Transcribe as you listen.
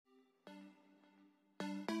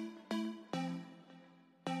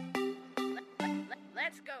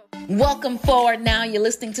Welcome forward now. You're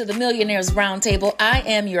listening to the Millionaires Roundtable. I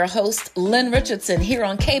am your host, Lynn Richardson, here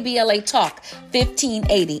on KBLA Talk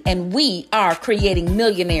 1580. And we are creating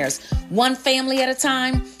millionaires, one family at a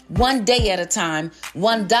time, one day at a time,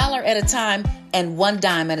 $1 at a time, and one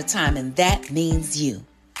dime at a time. And that means you.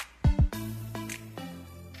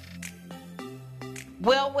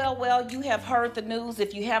 Well, you have heard the news.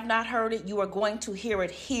 If you have not heard it, you are going to hear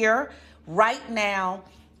it here right now.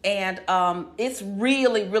 And it's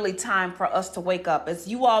really time for us to wake up. As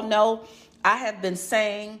you all know, I have been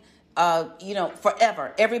saying,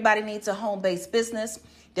 forever, everybody needs a home-based business,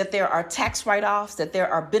 that there are tax write-offs, that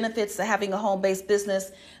there are benefits to having a home-based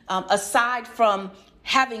business. Aside from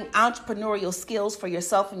having entrepreneurial skills for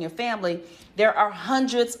yourself and your family, there are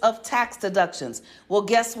hundreds of tax deductions. Well,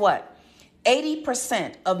 guess what?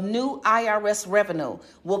 80% of new IRS revenue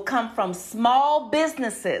will come from small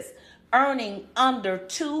businesses earning under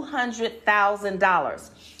 $200,000.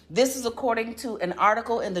 This is according to an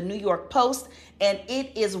article in the New York Post, and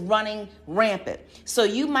it is running rampant. So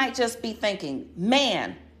you might just be thinking,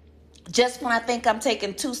 man, just when I think I'm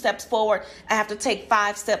taking 2 steps forward, I have to take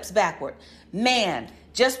 5 steps backward. Man,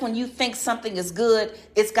 just when you think something is good,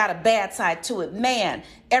 it's got a bad side to it. Man,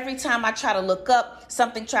 every time I try to look up,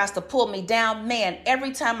 something tries to pull me down. Man,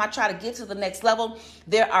 every time I try to get to the next level,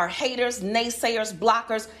 there are haters, naysayers,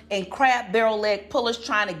 blockers, and crab barrel leg pullers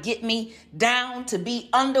trying to get me down to be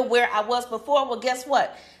under where I was before. Well, guess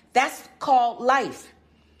what? That's called life.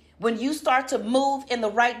 When you start to move in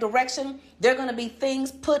the right direction, there are going to be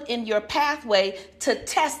things put in your pathway to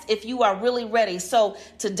test if you are really ready. So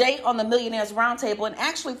today on the Millionaires Roundtable, and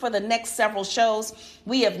actually for the next several shows,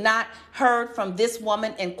 we have not heard from this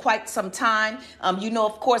woman in quite some time.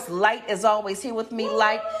 Of course, Light is always here with me.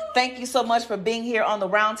 Light, thank you so much for being here on the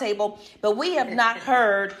roundtable. But we have not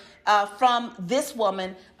heard from this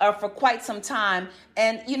woman for quite some time.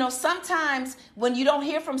 And, sometimes when you don't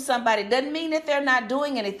hear from somebody, it doesn't mean that they're not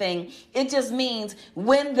doing anything. It just means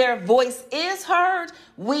when their voice is heard,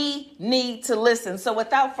 we need to listen. So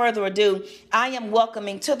without further ado, I am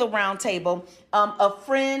welcoming to the roundtable a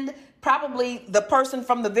friend, probably the person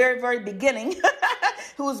from the very beginning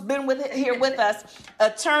who's been here with us,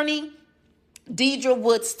 attorney Deidre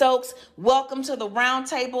Wood Stokes. Welcome to the round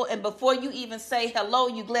table. And before you even say hello,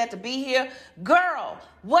 you glad to be here. Girl,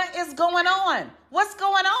 what is going on? What's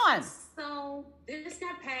going on? So this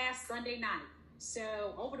got passed Sunday night.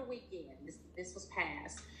 So over the weekend, this was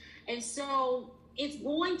passed. And so it's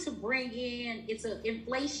going to bring in, it's an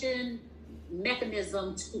inflation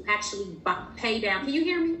mechanism to actually pay down. Can you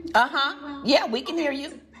hear me? Yeah, we can hear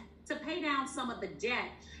you. To pay down some of the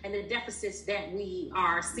debt and the deficits that we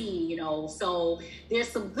are seeing, So there's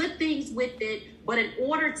some good things with it, but in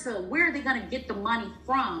order to, where are they going to get the money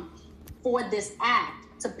from for this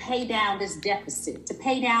act to pay down this deficit, to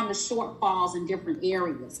pay down the shortfalls in different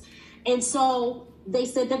areas? And so they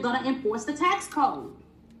said they're going to enforce the tax code.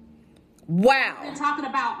 Wow. We've been talking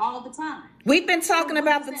about all the time. We've been talking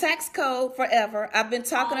about the tax code forever. I've been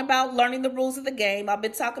talking about learning the rules of the game. I've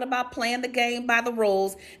been talking about playing the game by the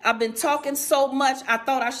rules. I've been talking so much, I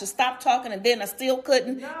thought I should stop talking, and then I still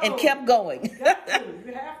couldn't and kept going.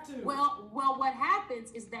 You have to. Well, what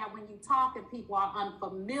happens is that when you talk and people are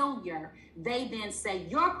unfamiliar, they then say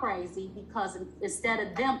you're crazy, because instead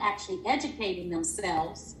of them actually educating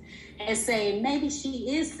themselves and saying maybe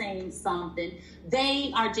she is saying something,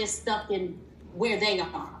 they are just stuck in where they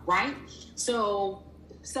are, right? So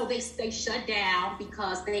they shut down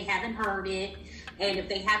because they haven't heard it. And if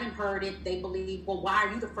they haven't heard it, they believe, well, why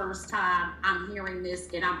are you the first time I'm hearing this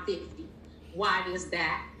and I'm 50? Why is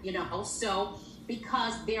that? So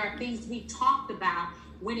because there are things we talked about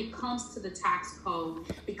when it comes to the tax code,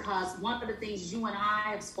 because one of the things you and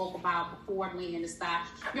I have spoke about before, Lynn, is that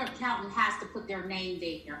your accountant has to put their name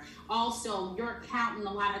there. Also, your accountant,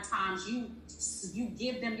 a lot of times you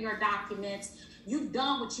give them your documents. You've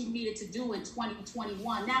done what you needed to do in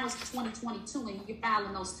 2021. Now it's 2022 and you're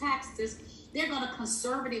filing those taxes. They're going to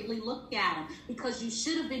conservatively look at them, because you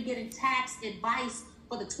should have been getting tax advice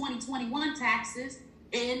for the 2021 taxes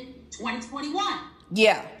in 2021.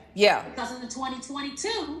 Yeah. Because in the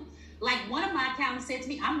 2022, like one of my accountants said to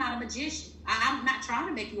me, I'm not a magician. I'm not trying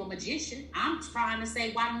to make you a magician. I'm trying to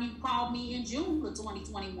say, why didn't you call me in June of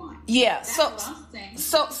 2021? Yeah. That's what I'm saying.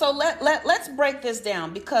 So let's break this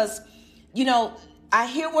down, because I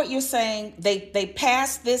hear what you're saying. They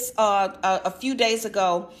passed this a few days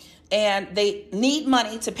ago, and they need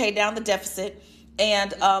money to pay down the deficit.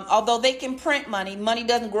 And although they can print money, money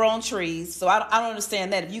doesn't grow on trees. So I don't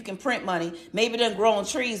understand that. If you can print money, maybe it doesn't grow on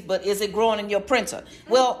trees, but is it growing in your printer?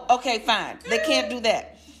 Well, okay, fine. They can't do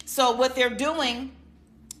that. So what they're doing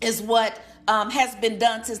is what has been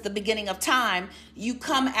done since the beginning of time. You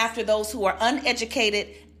come after those who are uneducated,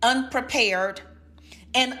 unprepared,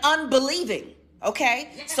 and unbelieving. Okay?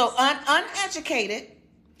 Yes. So uneducated,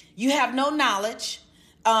 you have no knowledge,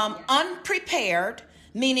 unprepared,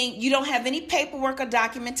 meaning you don't have any paperwork or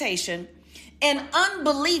documentation, and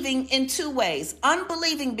unbelieving in two ways.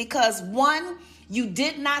 Unbelieving because, one, you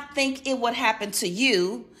did not think it would happen to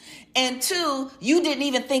you, and two, you didn't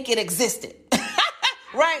even think it existed.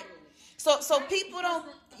 Right? So people don't,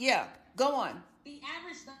 go on. The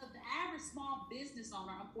average small business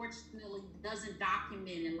owner, unfortunately, doesn't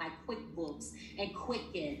document in like QuickBooks and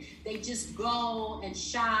Quicken. They just go and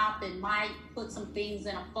shop and might put some things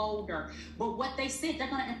in a folder. But what they said, they're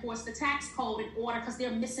going to enforce the tax code in order because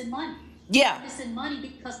they're missing money. Yeah. They're missing money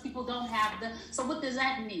because people don't have so what does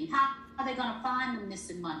that mean? How are they going to find the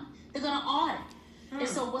missing money? They're going to audit. And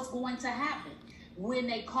so what's going to happen? When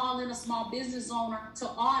they call in a small business owner to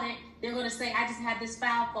audit, they're going to say, I just have this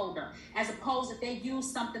file folder. As opposed if they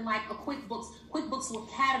use something like a QuickBooks will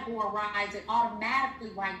categorize it automatically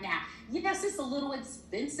right now. Yes, it's a little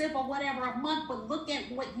expensive or whatever a month, but look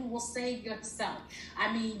at what you will save yourself.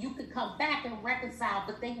 I mean, you could come back and reconcile,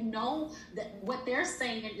 but they know that what they're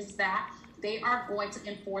saying is that they are going to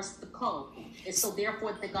enforce the code. And so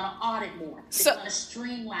therefore they're going to audit more. They're going to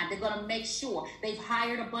streamline. They're going to make sure. They've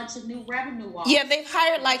hired a bunch of new revenue officers. Yeah, they've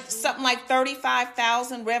hired something like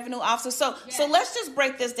 35,000 revenue officers. So let's just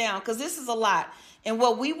break this down because this is a lot. And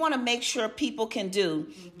what we want to make sure people can do,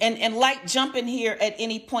 and like jump in here at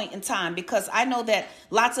any point in time, because I know that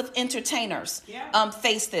lots of entertainers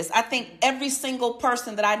face this. I think every single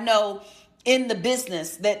person that I know in the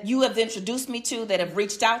business that you have introduced me to, that have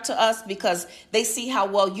reached out to us because they see how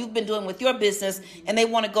well you've been doing with your business and they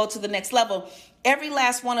want to go to the next level. Every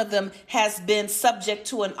last one of them has been subject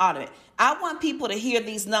to an audit. I want people to hear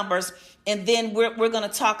these numbers, and then we're going to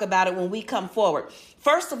talk about it when we come forward.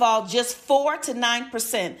 First of all, just 4 to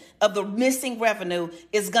 9% of the missing revenue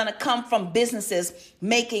is going to come from businesses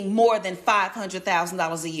making more than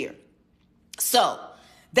 $500,000 a year. So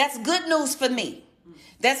that's good news for me.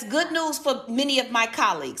 That's good news for many of my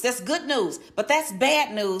colleagues. That's good news, but that's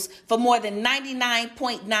bad news for more than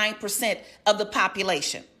 99.9% of the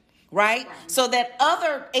population, right? So that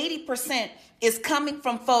other 80% is coming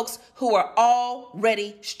from folks who are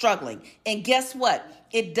already struggling. And guess what?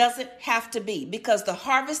 It doesn't have to be, because the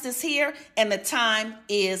harvest is here and the time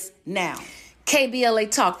is now.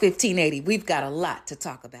 KBLA Talk 1580. We've got a lot to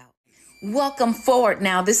talk about. Welcome forward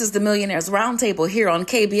now. This is the Millionaires Roundtable here on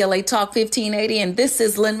KBLA Talk 1580, and this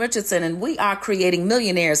is Lynn Richardson, and we are creating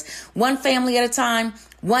millionaires one family at a time,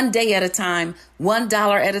 one day at a time, $1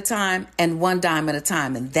 at a time, and one dime at a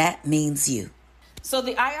time, and that means you. So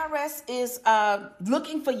the IRS is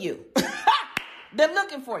looking for you. They're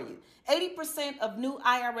looking for you. 80% of new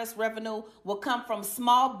IRS revenue will come from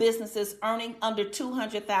small businesses earning under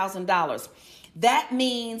 $200,000. That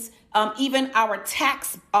means even our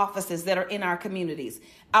tax offices that are in our communities,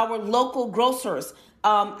 our local grocers,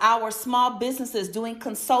 our small businesses doing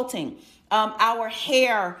consulting, our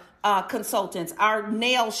hair consultants, our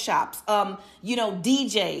nail shops,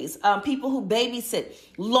 DJs, people who babysit,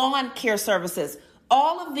 lawn care services,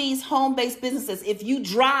 all of these home-based businesses. If you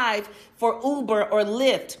drive for Uber or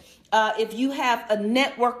Lyft, if you have a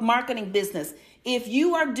network marketing business, if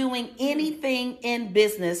you are doing anything in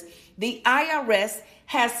business, the IRS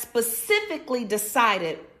has specifically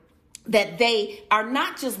decided that they are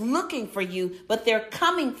not just looking for you, but they're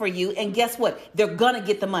coming for you. And guess what? They're going to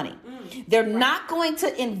get the money. They're not going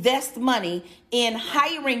to invest money in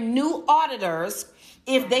hiring new auditors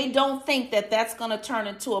if they don't think that that's going to turn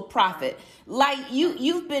into a profit. Like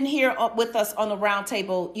you've been here with us on the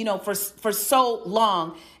roundtable, for so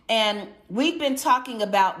long. And we've been talking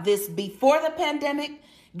about this before the pandemic,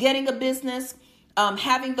 getting a business,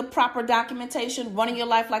 having the proper documentation, running your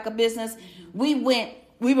life like a business. We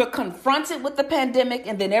were confronted with the pandemic,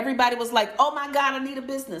 and then everybody was like, oh my God, I need a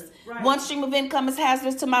business. Right. One stream of income is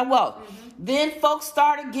hazardous to my wealth. Then folks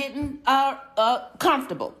started getting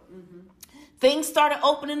comfortable. Things started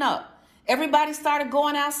opening up. Everybody started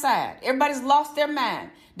going outside. Everybody's lost their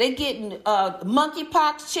mind. They getting monkey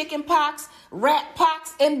pox, chicken pox, rat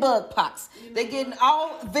pox, and bug pox. They getting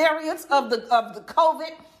all variants of the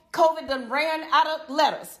COVID. COVID done ran out of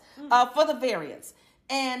letters for the variants.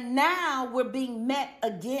 And now we're being met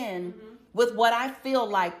again with what I feel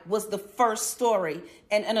like was the first story.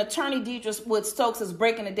 And an attorney, Deidre Wood-Stokes, is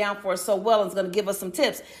breaking it down for us so well and is going to give us some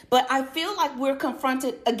tips. But I feel like we're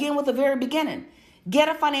confronted again with the very beginning. Get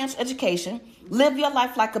a financial education, live your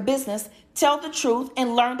life like a business, tell the truth,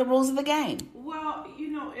 and learn the rules of the game. Well,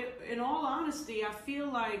 in all honesty, I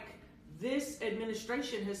feel like this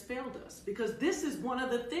administration has failed us, because this is one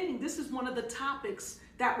of the topics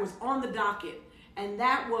that was on the docket, and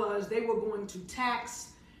that was they were going to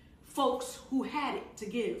tax folks who had it to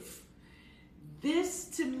give. This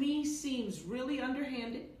to me seems really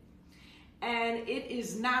underhanded, and it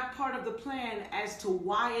is not part of the plan as to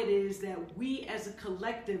why it is that we as a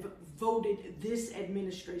collective voted this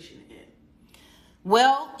administration in.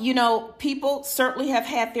 Well, people certainly have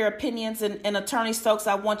had their opinions, and Attorney Stokes,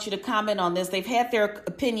 I want you to comment on this. They've had their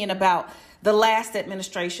opinion about the last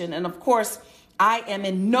administration, and of course, I am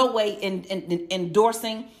in no way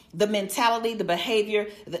endorsing the mentality, the behavior,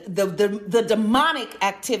 the demonic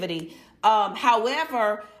activity.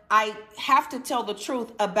 However, I have to tell the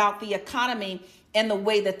truth about the economy and the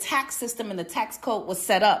way the tax system and the tax code was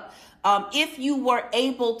set up. If you were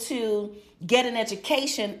able to get an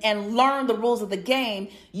education and learn the rules of the game,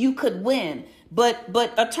 you could win. But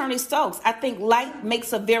Attorney Stokes, I think Light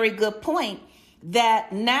makes a very good point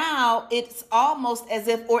that now it's almost as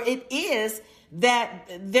if, or it is, that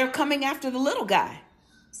they're coming after the little guy.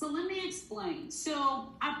 So let me explain.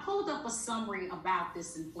 So I pulled up a summary about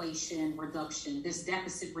this Inflation Reduction, this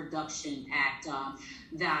Deficit Reduction Act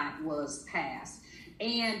that was passed.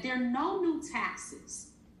 And there are no new taxes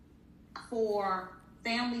for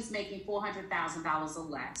families making $400,000 or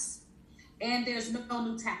less. And there's no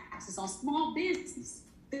new taxes on small business.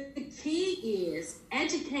 The key is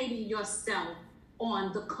educating yourself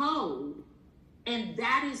on the code, and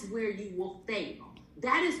that is where you will fail.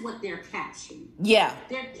 That is what they're capturing. Yeah.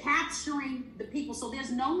 They're capturing the people. So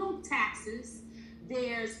there's no new taxes.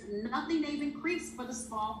 There's nothing they've increased for the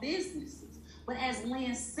small businesses. But as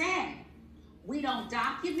Lynn said, we don't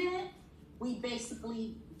document. We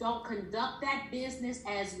basically don't conduct that business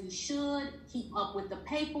as we should. Keep up with the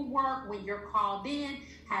paperwork when you're called in.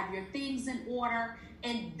 Have your things in order.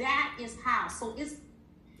 And that is how. So it's...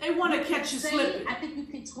 They want to catch you slipping. I think you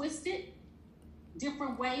can twist it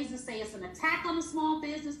different ways to say it's an attack on the small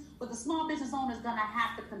business, but the small business owner is going to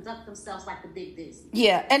have to conduct themselves like the big business.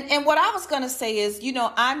 Yeah, and what I was going to say is,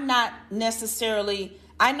 I'm not necessarily,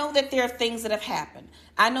 I know that there are things that have happened.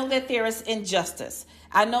 I know that there is injustice.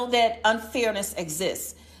 I know that unfairness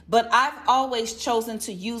exists, but I've always chosen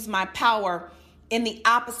to use my power in the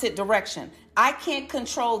opposite direction. I can't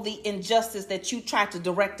control the injustice that you try to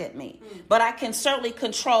direct at me, but I can certainly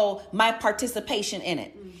control my participation in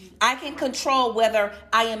it. I can control whether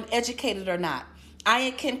I am educated or not.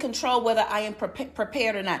 I can control whether I am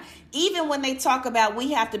prepared or not. Even when they talk about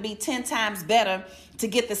we have to be 10 times better to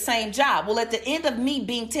get the same job. Well, at the end of me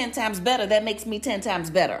being 10 times better, that makes me 10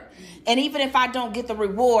 times better. And even if I don't get the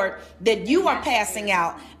reward that you are passing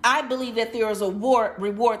out, I believe that there is a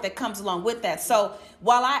reward that comes along with that. So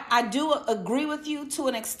while I do agree with you to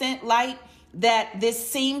an extent, Light, that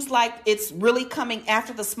this seems like it's really coming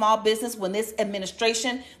after the small business when this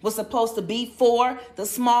administration was supposed to be for the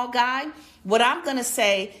small guy. What I'm going to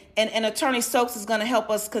say, and Attorney Stokes is going to help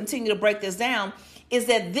us continue to break this down, is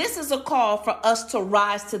that this is a call for us to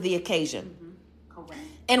rise to the occasion. Mm-hmm. Correct.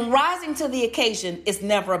 And rising to the occasion is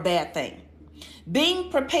never a bad thing.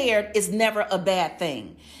 Being prepared is never a bad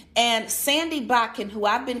thing. And Sandy Bakken, who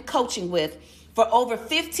I've been coaching with for over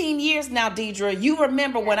 15 years now, Deidre, you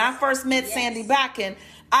remember when I first met Sandy Bakken,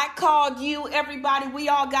 I called you, everybody, we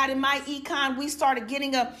all got in my econ. We started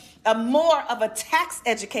getting a more of a tax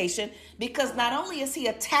education, because not only is he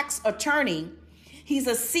a tax attorney, he's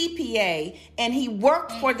a CPA, and he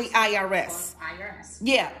worked for the IRS.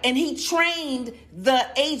 Yeah, and he trained the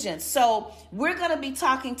agents. So we're going to be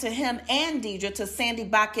talking to him and Deidre, to Sandy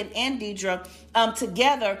Bakken and Deidre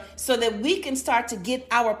together, so that we can start to get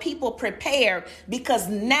our people prepared, because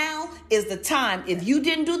now is the time. If you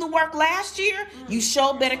didn't do the work last year, you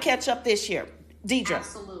sure better catch up this year. Deidre.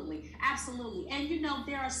 Absolutely. And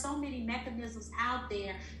there are so many mechanisms out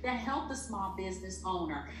there that help the small business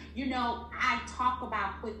owner. I talk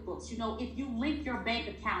about QuickBooks. If you link your bank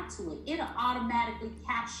account to it, it'll automatically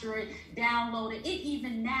capture it, download it. It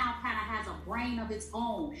even now kind of has a brain of its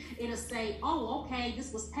own. It'll say, oh, okay,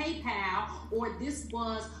 this was PayPal, or this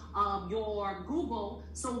was your Google,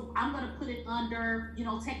 so I'm going to put it under,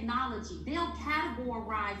 technology. They'll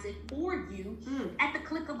categorize it for you at the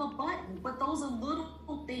click of a button. But those are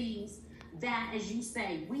little things that, as you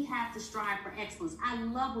say, we have to strive for excellence. I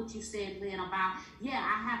love what you said, Lynn, about,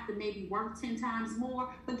 I have to maybe work 10 times more,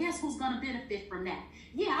 but guess who's going to benefit from that?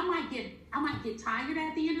 Yeah, I might get tired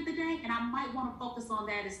at the end of the day, and I might want to focus on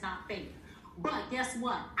that. It's not fair. But guess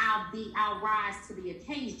what? I'll rise to the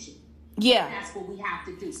occasion. Yeah. That's what we have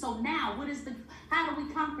to do. So now, how do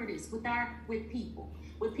we conquer this with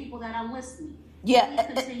people that are listening? Yeah.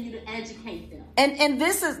 We continue to educate them. And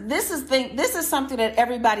this is something that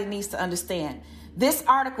everybody needs to understand. This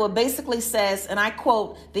article basically says, and I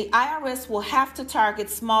quote, the IRS will have to target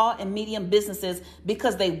small and medium businesses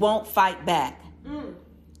because they won't fight back.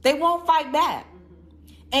 They won't fight back.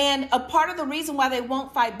 And a part of the reason why they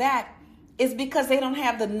won't fight back is because they don't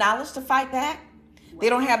have the knowledge to fight back. They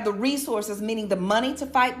don't have the resources, meaning the money to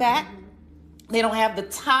fight back. They don't have the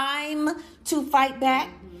time to fight back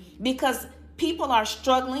because people are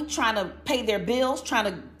struggling, trying to pay their bills, trying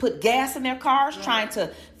to put gas in their cars, trying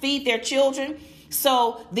to feed their children.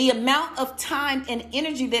 So the amount of time and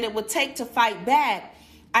energy that it would take to fight back,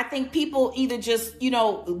 I think people either just,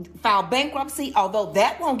 file bankruptcy, although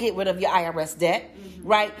that won't get rid of your IRS debt,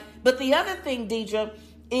 right? But the other thing, Deidre,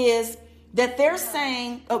 is that they're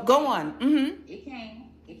saying, go on. It can.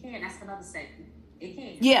 That's another segment. It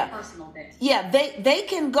can. Yeah. Personal debt. Yeah, they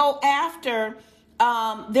can go after,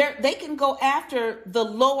 they can go after the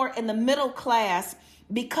lower and the middle class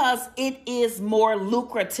because it is more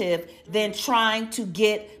lucrative than trying to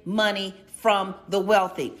get money from the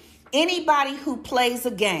wealthy. Anybody who plays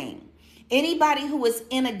a game, anybody who is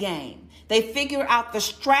in a game, they figure out the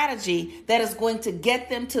strategy that is going to get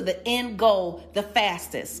them to the end goal the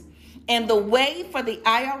fastest. And the way for the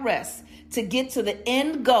IRS to get to the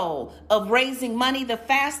end goal of raising money the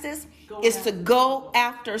fastest is to go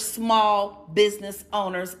after small business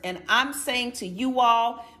owners. And I'm saying to you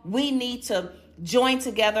all, we need to join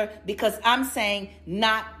together because I'm saying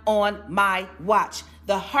not on my watch.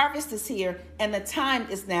 The harvest is here and the time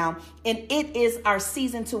is now, and it is our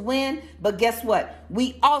season to win. But guess what?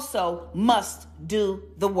 We also must do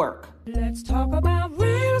the work. Let's talk about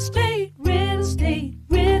real estate, real estate,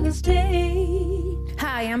 real estate.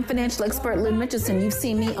 Hi, I'm financial expert Lynn Richardson. You've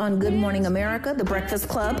seen me on Good Morning America, The Breakfast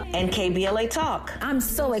Club, and KBLA Talk. I'm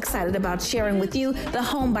so excited about sharing with you the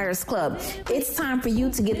Home Buyers Club. It's time for you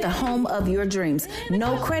to get the home of your dreams.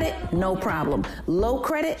 No credit, no problem. Low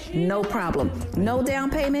credit, no problem. No down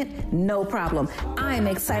payment, no problem. I'm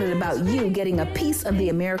excited about you getting a piece of the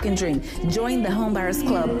American dream. Join the Home Buyers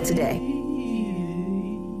Club today.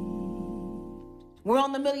 We're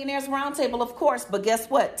on the Millionaires Roundtable, of course, but guess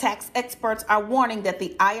what? Tax experts are warning that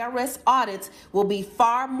the IRS audits will be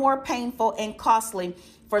far more painful and costly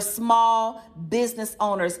for small business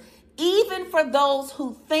owners, even for those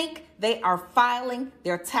who think they are filing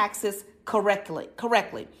their taxes correctly.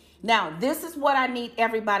 Now, this is what I need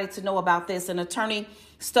everybody to know about this. And Attorney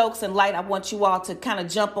Stokes and Light, I want you all to kind of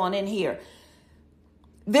jump on in here.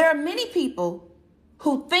 There are many people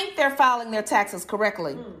who think they're filing their taxes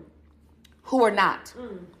correctly. Who are not.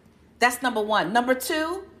 That's number one. Number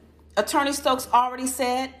two, Attorney Stokes already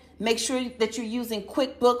said, make sure that you're using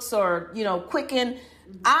QuickBooks or, Quicken.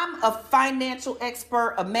 I'm a financial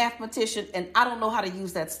expert, a mathematician, and I don't know how to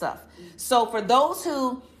use that stuff. So for those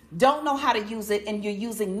who don't know how to use it and you're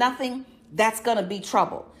using nothing, that's going to be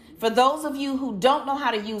trouble. For those of you who don't know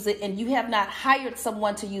how to use it and you have not hired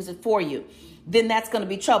someone to use it for you, then that's going to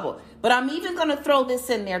be trouble. But I'm even going to throw this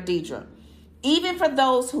in there, Deidre. Even for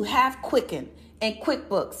those who have Quicken and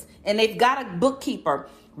QuickBooks and they've got a bookkeeper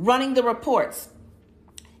running the reports,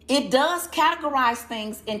 it does categorize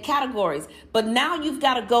things in categories. But now you've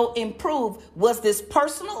got to go improve. Was this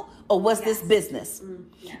personal or was this business?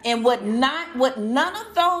 And what none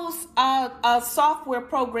of those software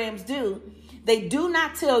programs do, they do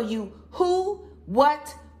not tell you who,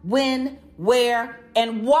 what, when, where,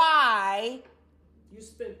 and why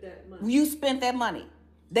you spent that money.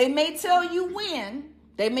 They may tell you when,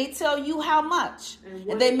 they may tell you how much,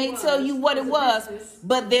 and they may tell you what it was,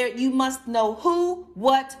 but you must know who,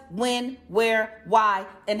 what, when, where, why,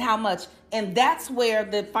 and how much. And that's where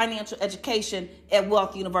the financial education at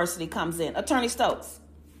Wealth University comes in. Attorney Stokes.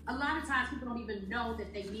 A lot of times people don't even know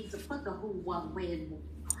that they need to put the who, what, when,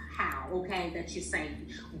 how, okay, that you're saying.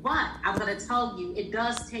 But I'm going to tell you, it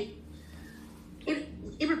does take,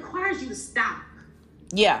 it requires you to stop.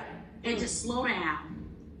 Yeah. And just slow down.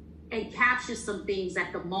 And capture some things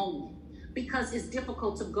at the moment because it's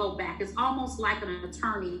difficult to go back. It's almost like an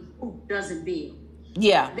attorney who doesn't bill.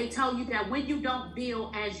 Yeah. They tell you that when you don't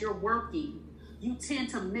bill as you're working, you tend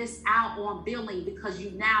to miss out on billing because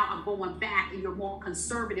you now are going back and you're more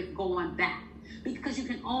conservative going back because you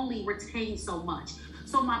can only retain so much.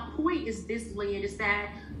 So my point is this, Lynn, is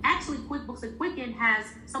that actually QuickBooks and Quicken has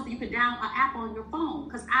something you can download an app on your phone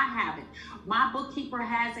because I have it. My bookkeeper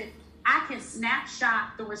has it. I can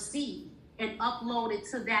snapshot the receipt and upload it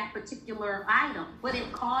to that particular item, but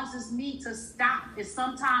it causes me to stop. And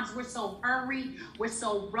sometimes we're so hurried, we're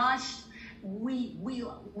so rushed,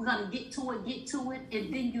 we're gonna get to it,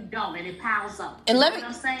 and then you don't, and it piles up. And let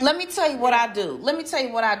me tell you what I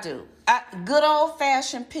do. Good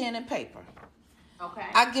old-fashioned pen and paper. Okay.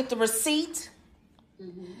 I get the receipt.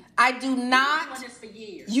 I do not. You've been doing this for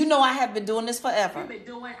years. You know I have been doing this forever. You've been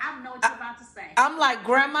doing. I know what you're about to say. I'm like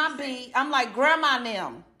Grandma B. I'm like Grandma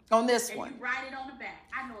Nim on this and one. You write it on the back.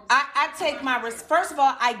 I know. I take my first of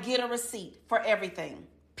all, I get a receipt for everything.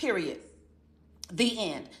 Period.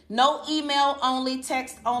 The end. No email only,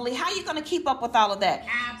 text only. How are you going to keep up with all of that?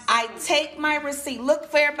 Absolutely. I take my receipt. Look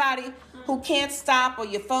for everybody who can't stop, or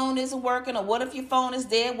your phone isn't working, or what if your phone is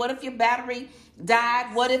dead? What if your battery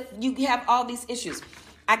died? What if you have all these issues?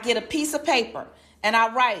 I get a piece of paper and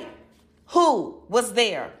I write who was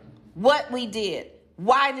there, what we did,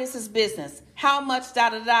 why this is business, how much,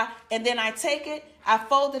 da-da-da. And then I take it, I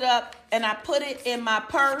fold it up, and I put it in my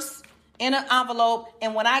purse, in an envelope,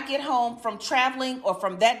 and when I get home from traveling or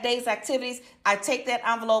from that day's activities, I take that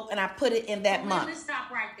envelope and I put it in that month. Let's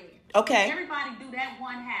stop right there. Okay. Everybody do that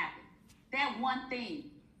one habit, that one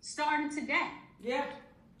thing, starting today. Yeah,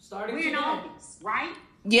 starting We're today. in August, right?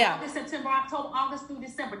 Yeah. August, September, October, August through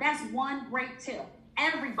December. That's one great tip.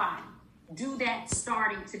 Everybody do that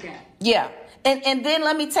starting today. Yeah. And then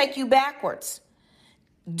let me take you backwards.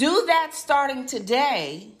 Do that starting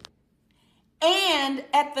today. And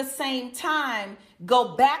at the same time,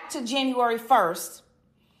 go back to January 1st,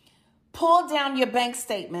 pull down your bank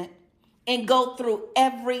statement, and go through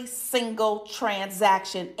every single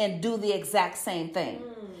transaction and do the exact same thing.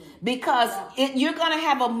 Because you're going to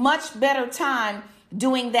have a much better time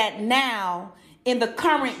doing that now in the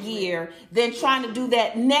current year than trying to do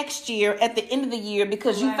that next year at the end of the year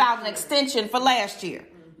because you filed an extension for last year.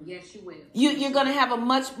 Yes, you will. You're going to have a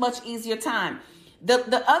much, much easier time.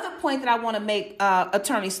 The other point that I want to make,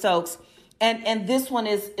 Attorney Stokes, and this one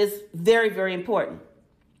is very, very important.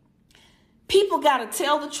 People got to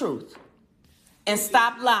tell the truth and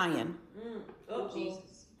stop lying.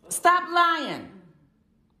 Stop lying.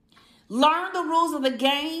 Learn the rules of the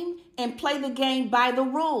game and play the game by the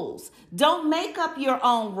rules. Don't make up your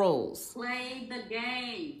own rules. Play the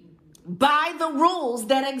game. By the rules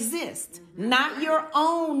that exist, not your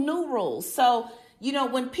own new rules. So,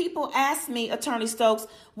 when people ask me, Attorney Stokes,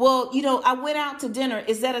 well, I went out to dinner.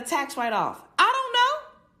 Is that a tax write-off? I don't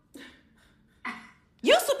know.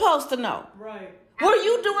 You're supposed to know. Right. Were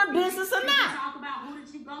you doing business or Did not? you talk about who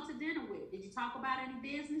did you go to dinner with? Did you talk about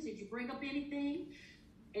any business? Did you bring up anything?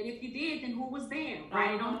 And if you did, then who was there?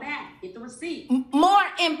 Write it on the back. Get the receipt. More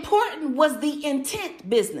important was the intent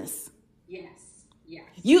business. Yes. Yes.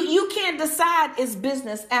 You can't decide it's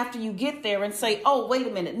business after you get there and say, oh, wait a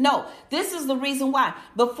minute. No, this is the reason why.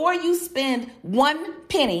 Before you spend 1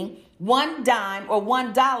 penny, 1 dime, or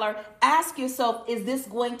 $1, ask yourself, is this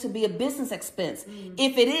going to be a business expense?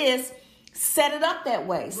 If it is, set it up that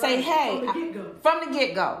way. Right. Say, hey, from the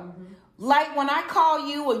get-go. Like when I call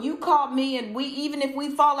you or you call me and even if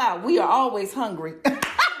we fall out, we are always hungry.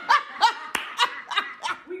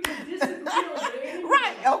 We can disagree.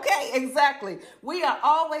 Right. Okay. Exactly. We are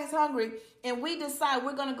always hungry and we decide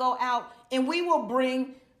we're going to go out and we will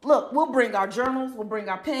we'll bring our journals. We'll bring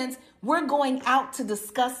our pens. We're going out to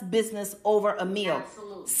discuss business over a meal.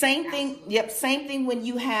 Absolutely. Same thing. Yep. Same thing when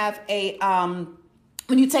you have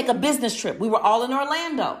when you take a business trip. We were all in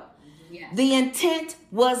Orlando. Yes. The intent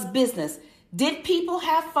was business. Did people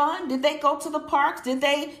have fun? Did they go to the parks? Did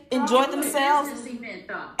they enjoy themselves?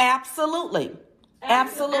 Absolutely.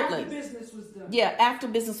 Absolutely. After business was done. Yeah, after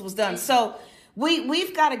business was done. So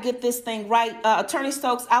we've got to get this thing right. Attorney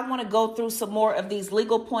Stokes, I want to go through some more of these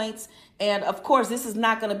legal points. And of course, this is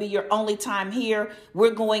not going to be your only time here.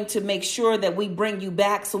 We're going to make sure that we bring you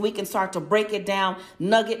back so we can start to break it down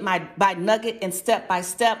nugget by nugget and step by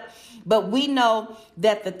step. But we know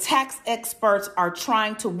that the tax experts are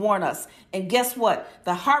trying to warn us. And guess what?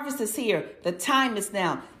 The harvest is here. The time is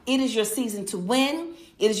now. It is your season to win.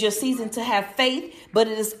 It is your season to have faith, but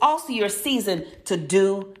it is also your season to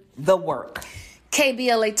do the work.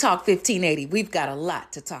 KBLA Talk 1580. We've got a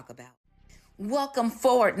lot to talk about. Welcome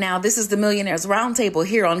forward now. This is the Millionaires Roundtable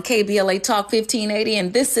here on KBLA Talk 1580.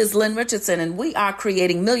 And this is Lynn Richardson. And we are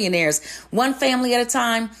creating millionaires one family at a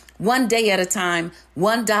time, one day at a time,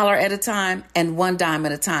 $1 at a time, and $1 dime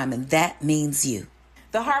at a time. And that means you.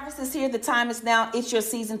 The harvest is here. The time is now. It's your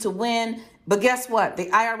season to win. But guess what? The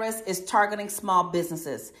IRS is targeting small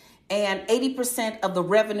businesses. And 80% of the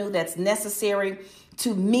revenue that's necessary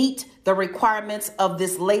to meet the requirements of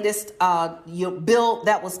this latest bill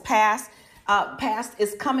that was passed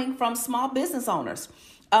is coming from small business owners.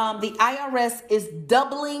 The IRS is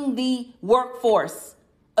doubling the workforce.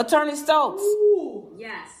 Attorney Stokes. Ooh,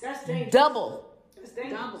 yes. That's dangerous. Double. That's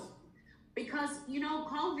dangerous. Double. Because,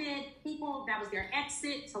 COVID, people, that was their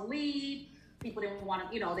exit to leave. People didn't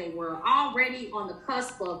want to, they were already on the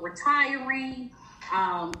cusp of retiring.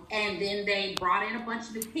 And then they brought in a bunch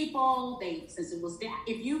of new people. Since it was that,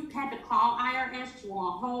 if you had to call IRS, you were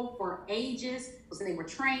on hold for ages because they were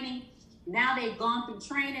training. Now they've gone through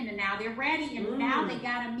training and now they're ready. And now they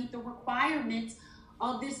got to meet the requirements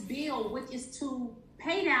of this bill, which is to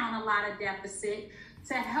pay down a lot of deficit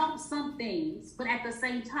to help some things. But at the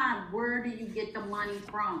same time, where do you get the money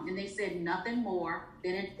from? And they said nothing more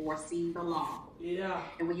than enforcing the law. Yeah.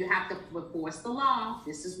 And when you have to enforce the law,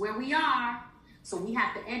 this is where we are. So we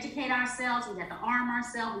have to educate ourselves, we have to arm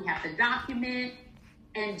ourselves, we have to document,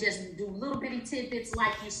 and just do little bitty tidbits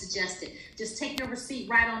like you suggested. Just take your receipt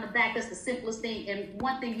right on the back. That's the simplest thing. And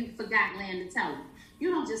one thing you forgot, Lynn, to tell you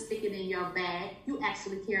don't just stick it in your bag. You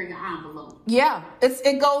actually carry your envelope. Yeah,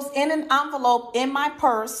 it goes in an envelope in my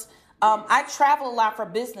purse. I travel a lot for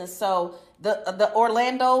business, so the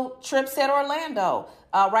Orlando trip said Orlando.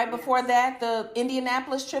 Right before that, the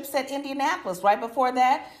Indianapolis trip said Indianapolis. Right before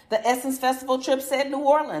that, the Essence Festival trip said New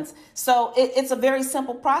Orleans. So it's a very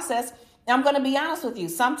simple process. And I'm going to be honest with you.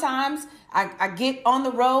 Sometimes I get on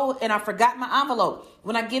the road and I forgot my envelope.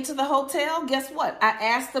 When I get to the hotel, guess what? I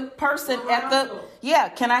ask the person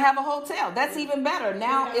can I have a hotel? That's even better.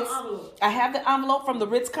 Now I have the envelope from the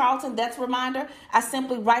Ritz-Carlton. That's a reminder. I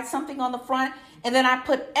simply write something on the front. And then I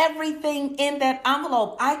put everything in that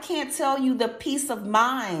envelope. I can't tell you the peace of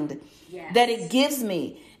mind that it gives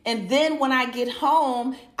me. And then when I get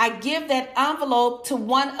home, I give that envelope to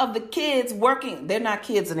one of the kids working. They're not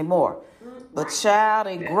kids anymore. But child,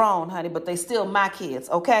 they grown, honey, but they still my kids,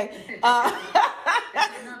 okay?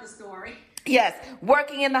 That's another story. Yes,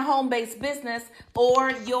 working in the home-based business,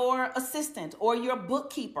 or your assistant or your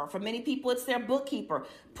bookkeeper. For many people, it's their bookkeeper.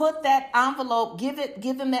 Put that envelope, give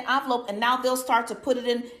them that envelope, and now they'll start to put it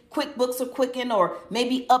in QuickBooks or Quicken, or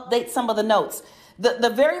maybe update some of the notes.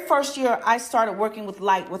 The very first year I started working with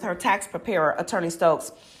Light, with her tax preparer, Attorney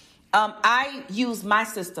Stokes, I use my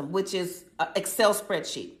system, which is an Excel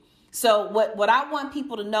spreadsheet. So what I want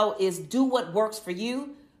people to know is do what works for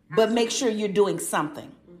you, but make sure you're doing something.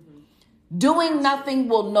 Doing nothing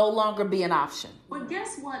will no longer be an option. But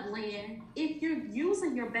guess what, Lynn? If you're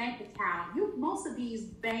using your bank account, most of these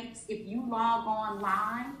banks, if you log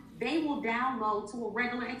online, they will download to a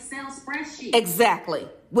regular Excel spreadsheet. Exactly,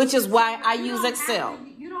 which is why I use Excel.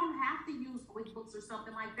 You don't have to use QuickBooks or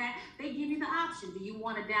something like that. They give you the option. Do you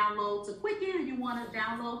want to download to Quicken, or do you want to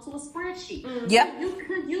download to a spreadsheet? Yep. You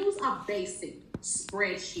could use a basic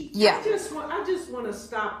spreadsheet. Yeah. I just want to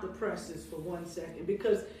stop the presses for 1 second,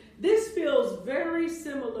 because this feels very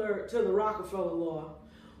similar to the Rockefeller law,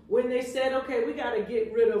 when they said, okay, we got to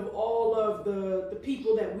get rid of all of the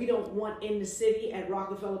people that we don't want in the city at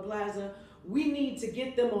Rockefeller Plaza. We need to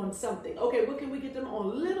get them on something. Okay, what can we get them on? A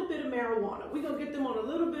little bit of marijuana. We're going to get them on a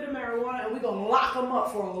little bit of marijuana, and we're going to lock them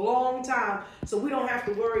up for a long time so we don't have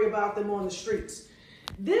to worry about them on the streets.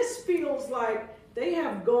 This feels like they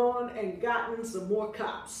have gone and gotten some more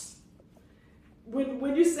cops.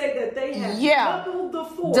 When you say that they have doubled the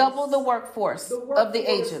force, double the workforce of the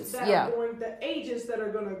agents, the agents that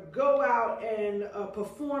are going to go out and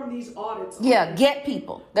perform these audits. Get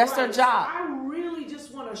people. That's their job. So I really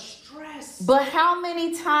just want to stress. But how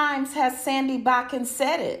many times has Sandy Bakken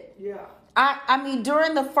said it? Yeah. I mean,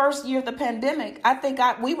 during the first year of the pandemic, I think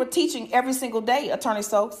we were teaching every single day, Attorney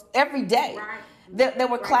Stokes, every day. Right. There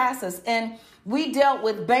were classes, and we dealt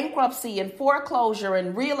with bankruptcy and foreclosure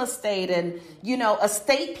and real estate and,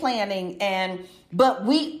 estate planning. But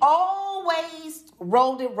we always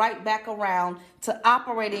rolled it right back around to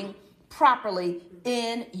operating properly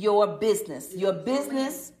in your business. Your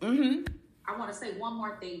business. I want to say one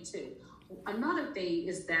more thing, too. Another thing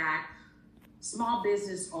is that small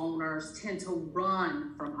business owners tend to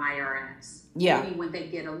run from IRS. Yeah. Maybe when they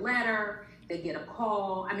get a letter, they get a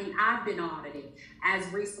call. I mean, I've been audited as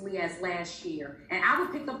recently as last year, and I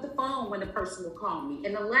would pick up the phone when the person would call me.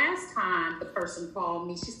 And the last time the person called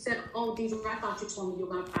me, she said, "Oh, Deidre, I thought you told me you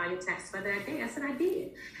were going to file your tax for that day." I said, "I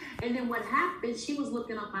did." And then what happened, she was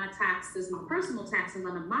looking up my taxes, my personal taxes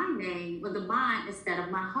under my name, under mine instead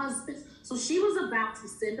of my husband's. So she was about to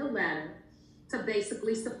send a letter to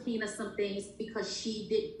basically subpoena some things because she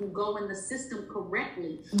didn't go in the system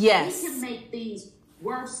correctly. Yes. We can make things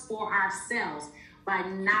worse for ourselves by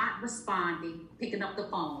not responding, picking up the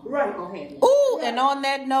phone. Right. Go ahead. Ooh, and on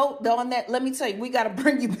that note, let me tell you, we got to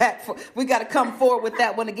bring you back. We got to come forward with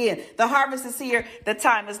that one again. The harvest is here. The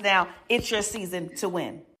time is now. It's your season to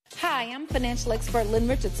win. Hi, I'm financial expert Lynn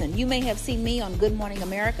Richardson. You may have seen me on Good Morning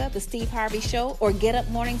America, The Steve Harvey Show, or Get Up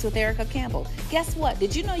Mornings with Erica Campbell. Guess what?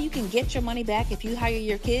 Did you know you can get your money back if you hire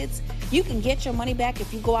your kids? You can get your money back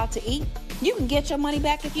if you go out to eat. You can get your money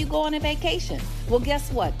back if you go on a vacation. Well,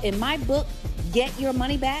 guess what? In my book, Get Your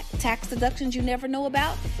Money Back, Tax Deductions You Never Know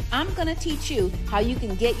About, I'm going to teach you how you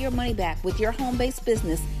can get your money back with your home-based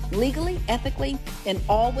business legally, ethically, and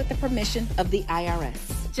all with the permission of the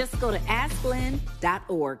IRS. Just go to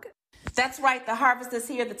asklynn.org. That's right. The harvest is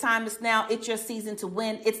here. The time is now. It's your season to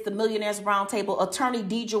win. It's the Millionaires Roundtable. Attorney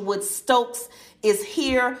Deidre Wood Stokes is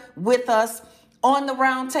here with us on the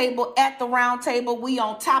round table, at the round table. We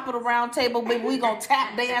on top of the round table. We going to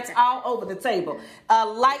tap dance all over the table.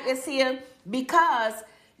 Light is here because,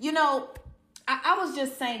 you know, I was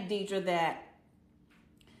just saying, Deidre, that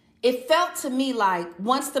it felt to me like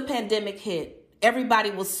once the pandemic hit, everybody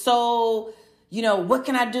was so, you know, what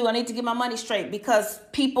can I do? I need to get my money straight because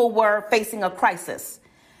people were facing a crisis.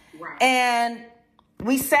 Right. And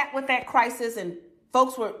we sat with that crisis, and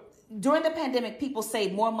folks were, during the pandemic, people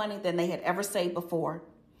saved more money than they had ever saved before.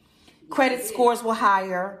 Credit scores were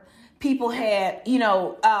higher. People had, you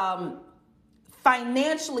know,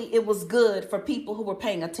 financially, it was good for people who were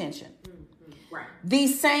paying attention. Mm-hmm. Right.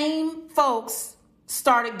 These same folks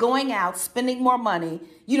started going out, spending more money.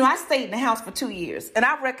 You know, I stayed in the house for 2 years, and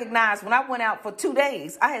I recognized when I went out for 2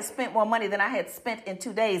 days, I had spent more money than I had spent in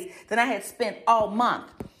 2 days than I had spent all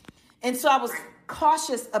month. And so I was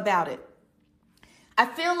cautious about it. I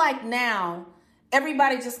feel like now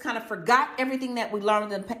everybody just kind of forgot everything that we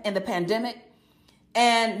learned in the pandemic.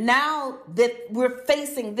 And now that we're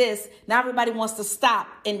facing this, now everybody wants to stop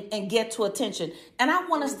and get to attention. And I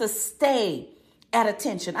want us to stay at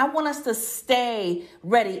attention. I want us to stay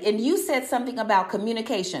ready. And you said something about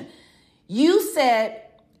communication. You said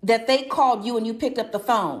that they called you and you picked up the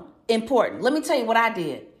phone. Important. Let me tell you what I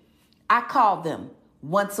did. I called them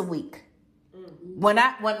once a week. When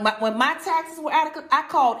my taxes were adequate, I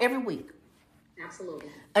called every week. Absolutely.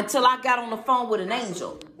 Until I got on the phone with an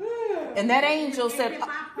angel. And that angel said, if I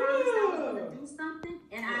promised I was going to do something,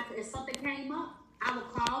 and if something came up, I would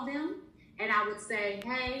call them and I would say,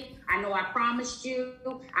 hey, I know I promised you.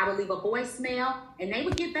 I would leave a voicemail, and they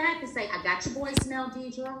would get back and say, I got your voicemail,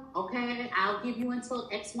 Deidre. Okay, I'll give you until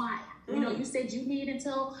X, Y. You know, you said you need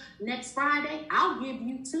until next Friday. I'll give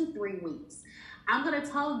you 2-3 weeks. I'm going to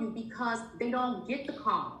tell you because they don't get the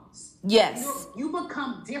calls. Yes. You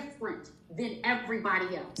become different than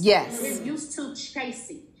everybody else. Yes. They're used to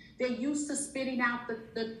chasing. They're used to spitting out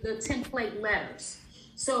the template letters.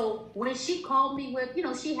 So when she called me with, you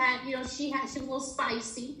know, she was a little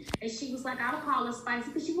spicy, and she was like, I would call her spicy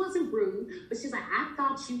because she wasn't rude, but she's like, I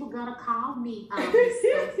thought you were gonna call me, or I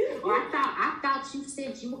thought you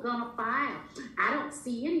said you were gonna file. I don't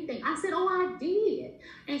see anything. I said, oh, I did,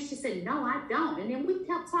 and she said, no, I don't. And then we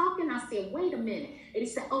kept talking. I said, wait a minute, and he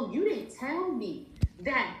said, oh, you didn't tell me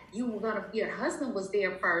that your husband was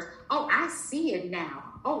there first. Oh, I see it now.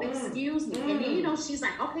 Oh, excuse me. And then, you know, she's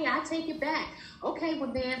like, okay, I'll take it back. Okay,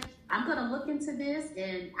 well then I'm going to look into this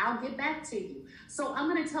and I'll get back to you. So I'm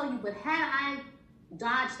going to tell you, but had I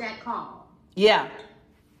dodged that call, yeah,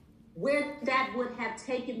 where that would have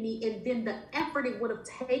taken me, and then the effort it would have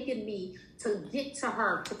taken me to get to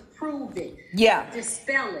her, to prove it, yeah, to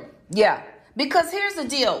dispel it. Yeah, because here's the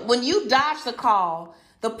deal. When you dodge the call,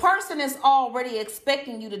 the person is already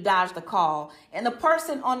expecting you to dodge the call, and the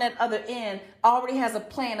person on that other end already has a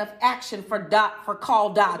plan of action for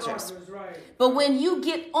call dodgers. Right. But when you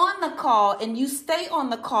get on the call and you stay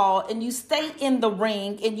on the call and you stay in the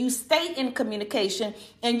ring and you stay in communication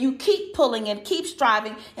and you keep pulling and keep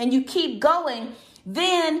striving and you keep going,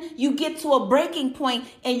 then you get to a breaking point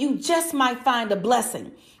and you just might find a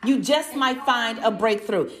blessing. You just might find a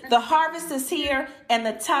breakthrough. The harvest is here and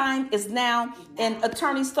the time is now. And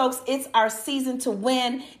Attorney Stokes, it's our season to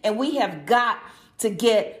win, and we have got to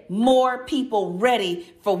get more people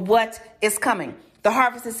ready for what is coming. The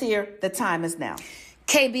harvest is here. The time is now.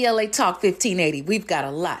 KBLA Talk 1580. We've got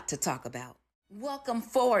a lot to talk about. Welcome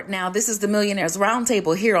forward now. This is the Millionaires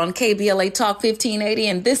Roundtable here on KBLA Talk 1580,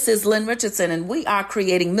 and this is Lynn Richardson, and we are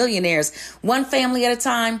creating millionaires one family at a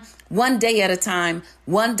time, one day at a time,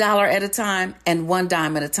 $1 at a time, and one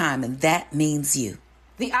dime at a time, and that means you.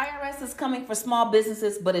 The IRS is coming for small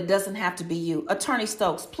businesses, but it doesn't have to be you. Attorney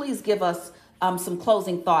Stokes, please give us some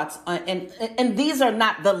closing thoughts, and these are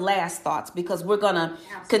not the last thoughts, because we're going to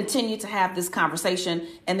continue to have this conversation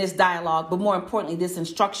and this dialogue, but more importantly, this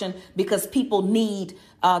instruction, because people need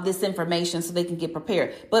this information so they can get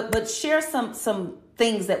prepared. But share some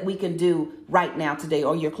things that we can do right now today,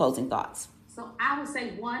 or your closing thoughts. So I would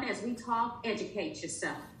say, one, as we talk, educate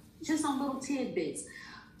yourself, just on little tidbits.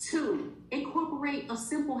 2, incorporate a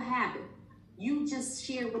simple habit. You just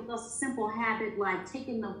shared with us a simple habit like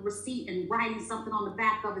taking the receipt and writing something on the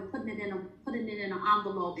back of it, putting it in an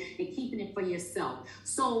envelope and keeping it for yourself.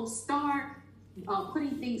 So start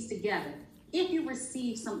putting things together. If you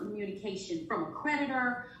receive some communication from a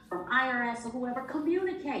creditor, from IRS or whoever,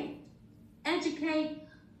 communicate, educate,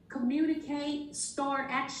 communicate, start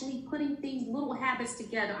actually putting things, little habits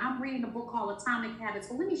together. I'm reading a book called Atomic Habits.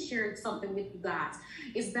 So let me share something with you guys,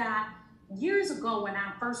 is that years ago when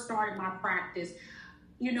I first started my practice,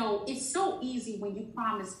 you know, it's so easy when you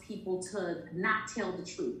promise people to not tell the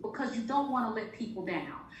truth because you don't want to let people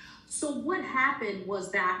down. So what happened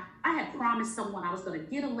was that I had promised someone I was going to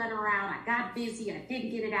get a letter out. I got busy. I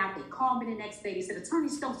didn't get it out. They called me the next day. They said, Attorney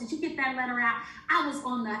Stokes, did you get that letter out? I was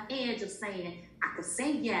on the edge of saying I could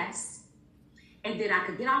say yes, and then I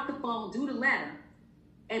could get off the phone, do the letter,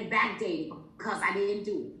 and backdate it because I didn't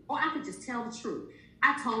do it. Or I could just tell the truth.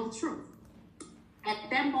 I told the truth. At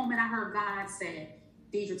that moment, I heard God say,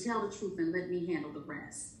 Deidre, tell the truth and let me handle the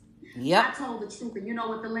rest. Yep. I told the truth. And you know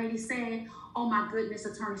what the lady said? Oh, my goodness,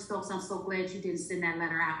 Attorney Stokes, I'm so glad you didn't send that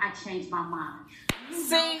letter out. I changed my mind.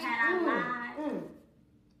 See? Had I lied,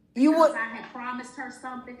 you would. I had promised her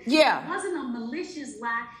something. Yeah. It wasn't a malicious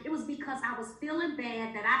lie. It was because I was feeling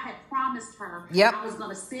bad that I had promised her Yep. I was going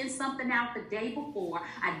to send something out the day before.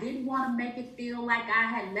 I didn't want to make it feel like I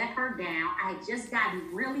had let her down. I had just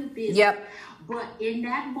gotten really busy. Yep. But in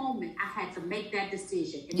that moment, I had to make that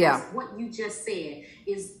decision. And Yeah. that's what you just said,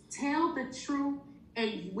 is tell the truth.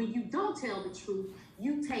 And when you don't tell the truth,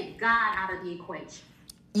 you take God out of the equation.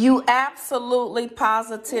 You absolutely,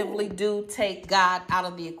 positively do take God out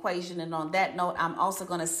of the equation. And on that note, I'm also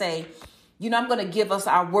going to say, you know, I'm going to give us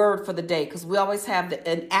our word for the day because we always have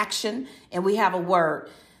an action and we have a word.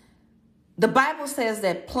 The Bible says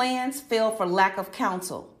that plans fail for lack of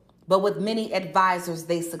counsel, but with many advisors,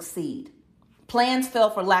 they succeed. Plans fail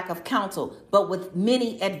for lack of counsel, but with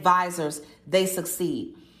many advisors, they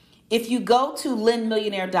succeed. If you go to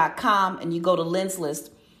lynnmillionaire.com and you go to Lynn's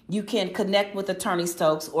List, you can connect with Attorney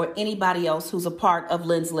Stokes or anybody else who's a part of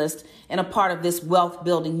Lynn's List and a part of this wealth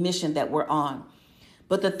building mission that we're on.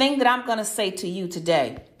 But the thing that I'm going to say to you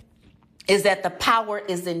today is that the power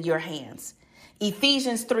is in your hands.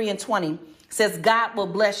 Ephesians 3:20 says God will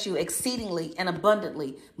bless you exceedingly and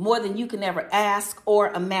abundantly, more than you can ever ask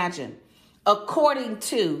or imagine, according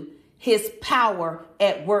to his power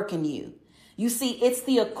at work in you. You see, it's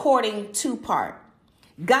the according to part.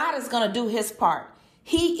 God is going to do his part.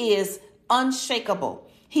 He is unshakable.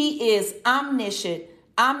 He is omniscient,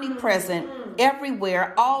 omnipresent,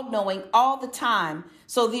 everywhere, all knowing, all the time.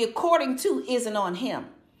 So the according to isn't on him.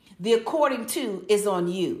 The according to is on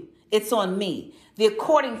you. It's on me. The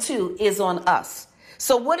according to is on us.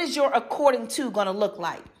 So what is your according to going to look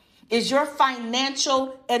like? Is your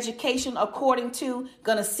financial education according to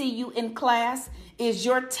going to see you in class? Is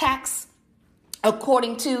your tax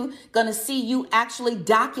according to going to see you actually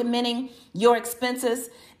documenting your expenses?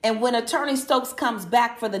 And when Attorney Stokes comes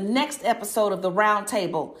back for the next episode of the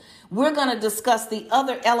Roundtable, we're going to discuss the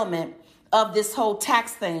other element of this whole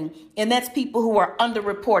tax thing, and that's people who are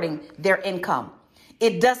underreporting their income.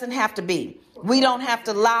 It doesn't have to be. We don't have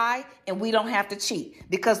to lie and we don't have to cheat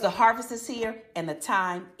because the harvest is here and the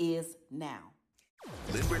time is now.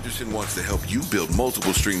 Lynn Richardson wants to help you build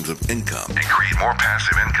multiple streams of income and create more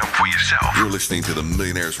passive income for yourself. You're listening to the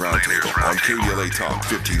Millionaires Roundtable on KBLA Talk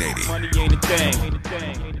 1580. Money ain't a thing.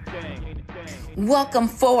 Welcome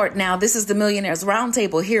forward now. This is the Millionaires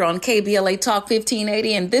Roundtable here on KBLA Talk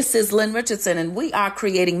 1580, and this is Lynn Richardson, and we are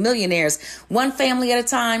creating millionaires one family at a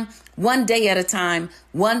time, one day at a time,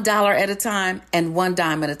 $1 at a time, and one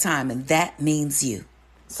dime at a time, and that means you.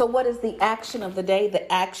 So what is the action of the day? The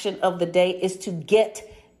action of the day is to get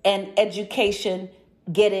an education,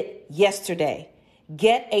 get it yesterday.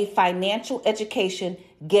 Get a financial education,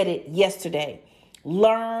 get it yesterday.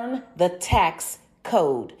 Learn the tax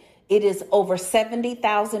code. It is over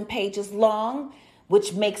 70,000 pages long,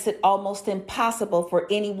 which makes it almost impossible for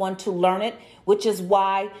anyone to learn it, which is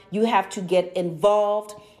why you have to get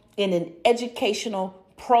involved in an educational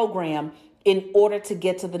program in order to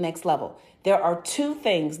get to the next level. There are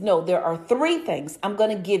there are three things I'm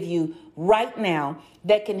going to give you right now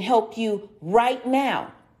that can help you right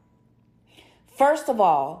now. First of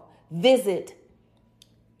all, visit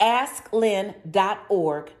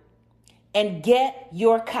asklynn.org and get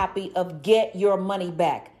your copy of Get Your Money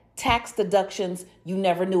Back, tax deductions you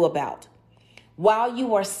never knew about. While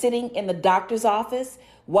you are sitting in the doctor's office,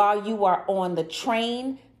 while you are on the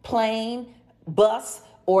train, plane, bus,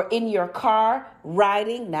 or in your car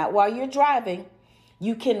riding, not while you're driving,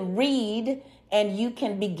 you can read and you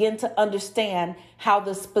can begin to understand how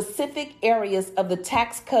the specific areas of the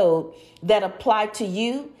tax code that apply to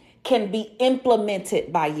you can be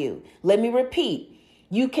implemented by you. Let me repeat.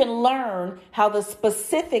 You can learn how the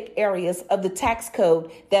specific areas of the tax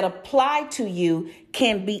code that apply to you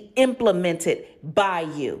can be implemented by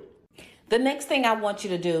you. The next thing I want you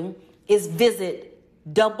to do is visit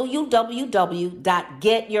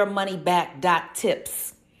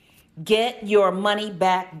www.getyourmoneyback.tips.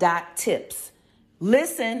 Getyourmoneyback.tips.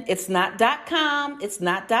 Listen, it's not .com, it's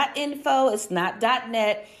not .info, it's not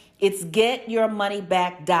 .net, it's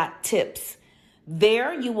getyourmoneyback.tips.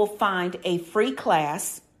 There you will find a free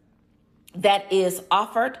class that is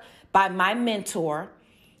offered by my mentor,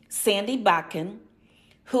 Sandy Bakken,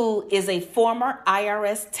 who is a former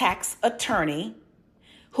IRS tax attorney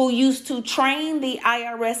who used to train the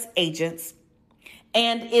IRS agents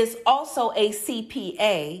and is also a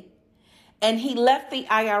CPA. And he left the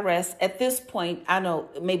IRS at this point, I know,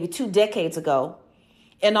 maybe 2 decades ago.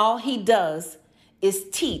 And all he does is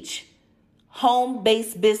teach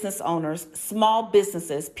home-based business owners, small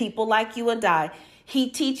businesses, people like you and I. He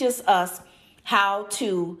teaches us how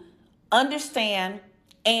to understand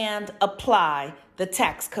and apply the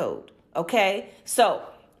tax code. Okay? So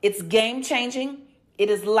it's game-changing. It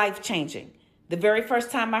is life-changing. The very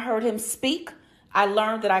first time I heard him speak, I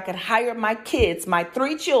learned that I could hire my kids, my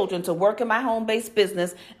 3 children, to work in my home-based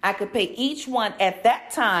business. I could pay each one at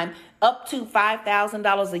that time up to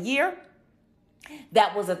 $5,000 a year.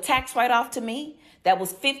 That was a tax write-off to me. That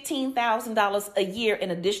was $15,000 a year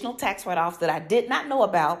in additional tax write-offs that I did not know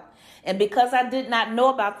about. And because I did not know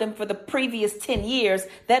about them for the previous 10 years,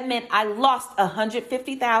 that meant I lost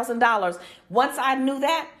 $150,000. Once I knew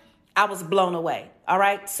that, I was blown away. All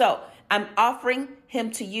right. So I'm offering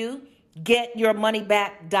him to you.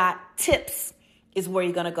 Getyourmoneyback.tips is where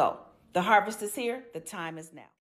you're going to go. The harvest is here. The time is now.